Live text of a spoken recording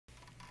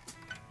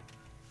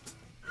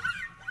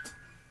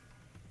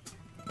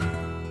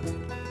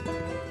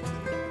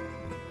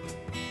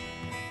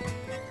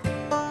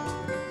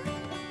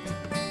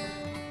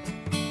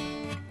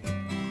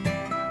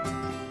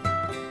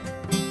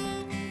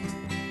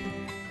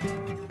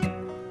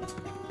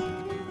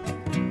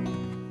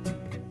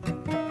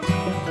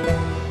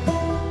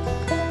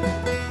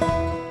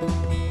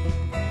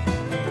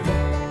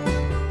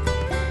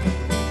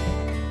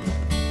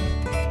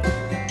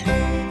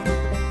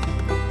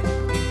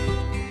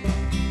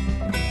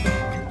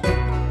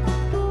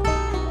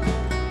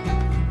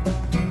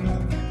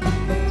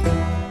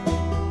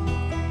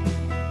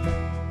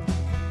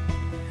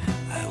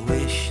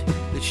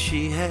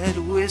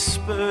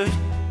whispered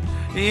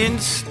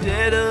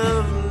instead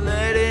of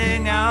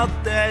letting out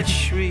that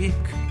shriek.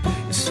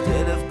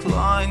 Instead of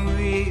clawing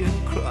me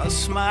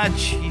across my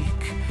cheek,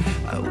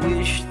 I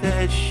wish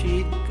that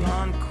she'd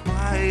gone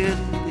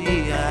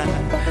quietly.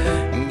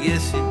 I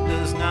guess it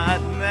does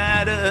not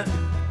matter,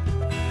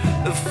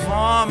 the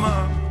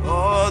former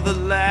or the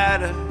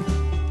latter.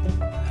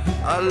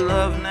 Our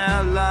love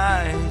now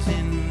lies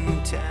in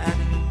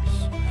tatters.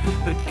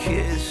 Her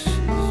kiss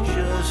is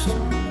just a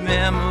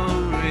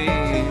memory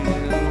of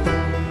me.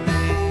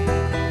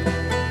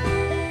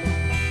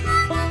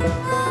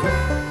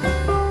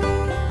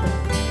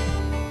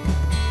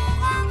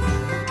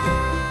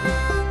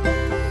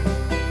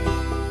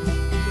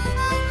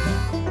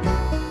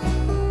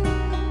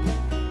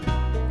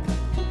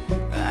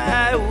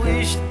 I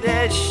wish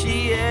that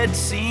she had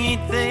seen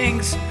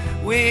things.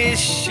 Wish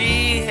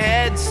she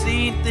had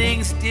seen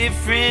things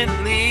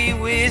differently.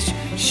 Wish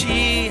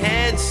she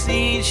had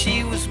seen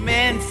she was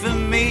meant for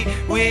me.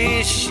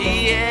 Wish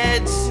she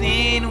had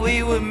seen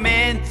we were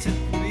meant to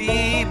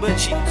be. But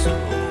she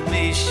told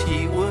me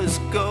she was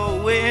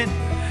going.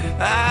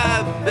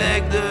 I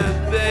begged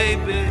her,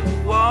 baby,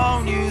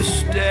 won't you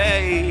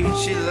stay?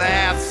 She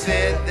laughed,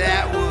 said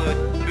that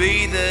would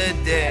be the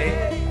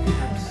day.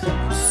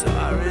 I'm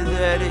sorry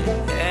that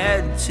it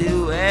had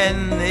to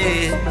end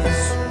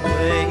this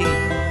way.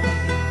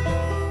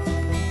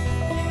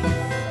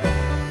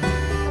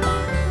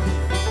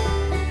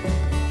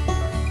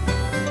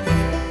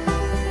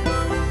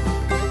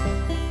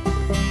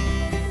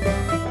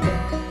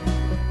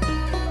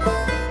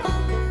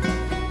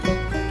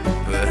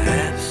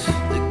 Perhaps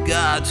the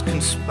gods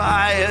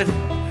conspired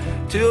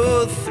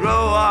to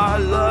throw our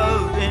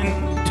love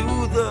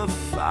into the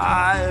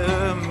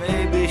fire.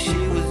 Maybe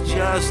she was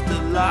just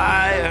a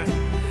liar.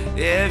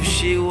 If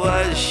she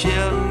was,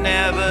 she'll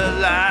never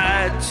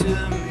lie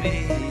to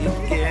me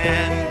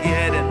again.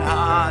 Getting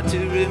hard to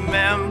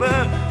remember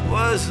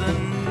was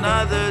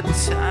another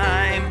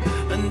time,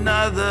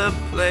 another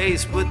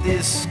place. But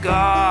this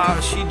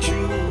scar she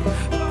drew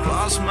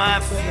across my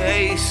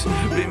face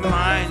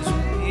reminds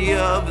me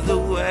of the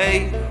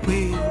way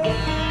we met.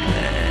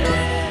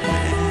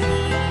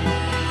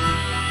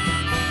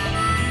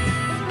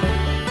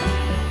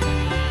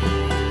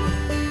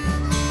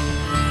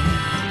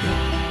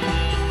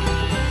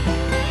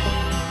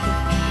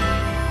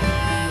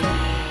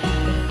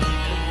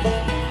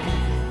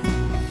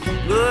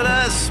 But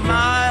I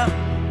smile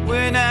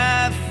when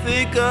I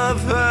think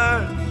of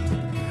her.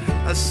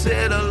 I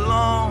sit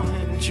alone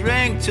and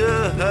drink to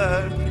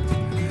her.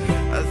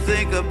 I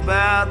think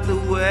about the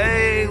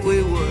way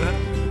we were.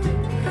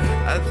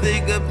 I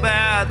think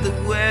about the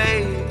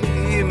way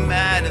it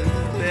might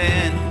have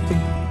been.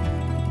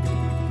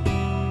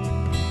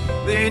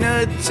 Then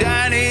a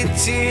tiny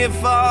tear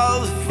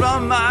falls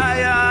from my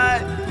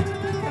eye.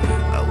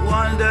 I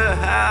wonder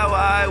how,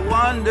 I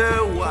wonder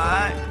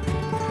why.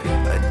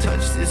 I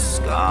touch this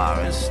scar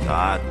and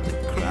start to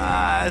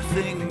cry. I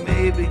think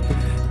maybe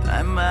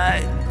I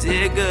might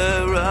dig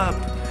her up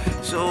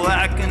so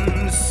I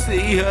can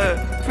see her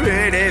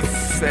pretty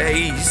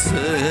face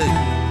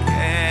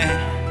again.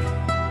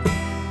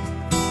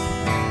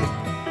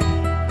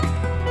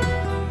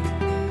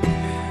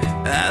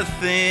 I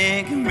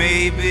think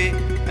maybe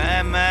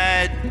I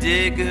might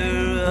dig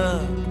her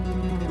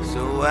up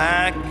so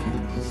I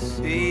can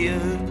see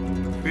her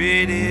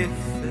pretty face.